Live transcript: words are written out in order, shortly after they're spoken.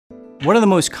One of the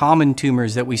most common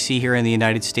tumors that we see here in the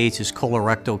United States is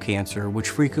colorectal cancer, which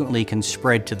frequently can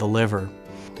spread to the liver.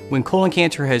 When colon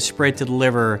cancer has spread to the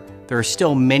liver, there are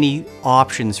still many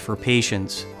options for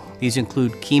patients. These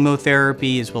include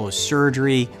chemotherapy as well as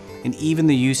surgery, and even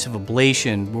the use of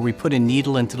ablation, where we put a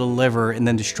needle into the liver and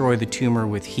then destroy the tumor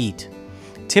with heat.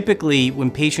 Typically, when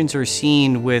patients are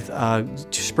seen with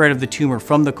spread of the tumor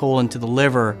from the colon to the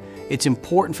liver, it's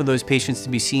important for those patients to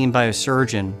be seen by a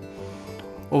surgeon.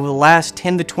 Over the last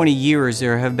 10 to 20 years,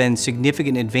 there have been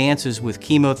significant advances with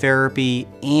chemotherapy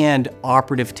and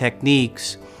operative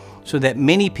techniques, so that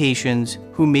many patients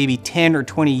who maybe 10 or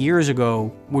 20 years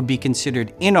ago would be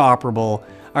considered inoperable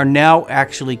are now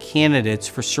actually candidates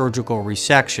for surgical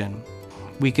resection.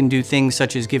 We can do things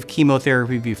such as give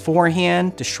chemotherapy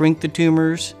beforehand to shrink the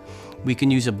tumors. We can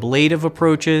use ablative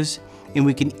approaches, and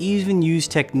we can even use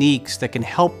techniques that can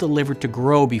help the liver to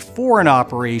grow before an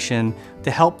operation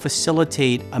to help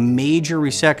facilitate a major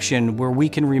resection where we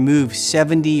can remove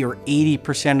 70 or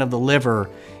 80% of the liver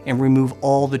and remove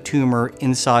all the tumor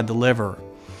inside the liver.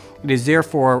 It is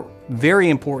therefore very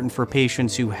important for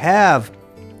patients who have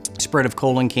spread of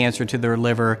colon cancer to their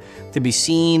liver to be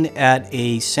seen at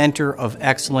a center of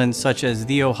excellence such as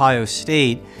The Ohio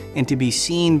State, and to be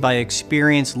seen by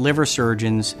experienced liver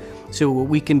surgeons so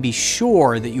we can be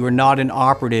sure that you are not an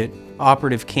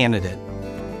operative candidate.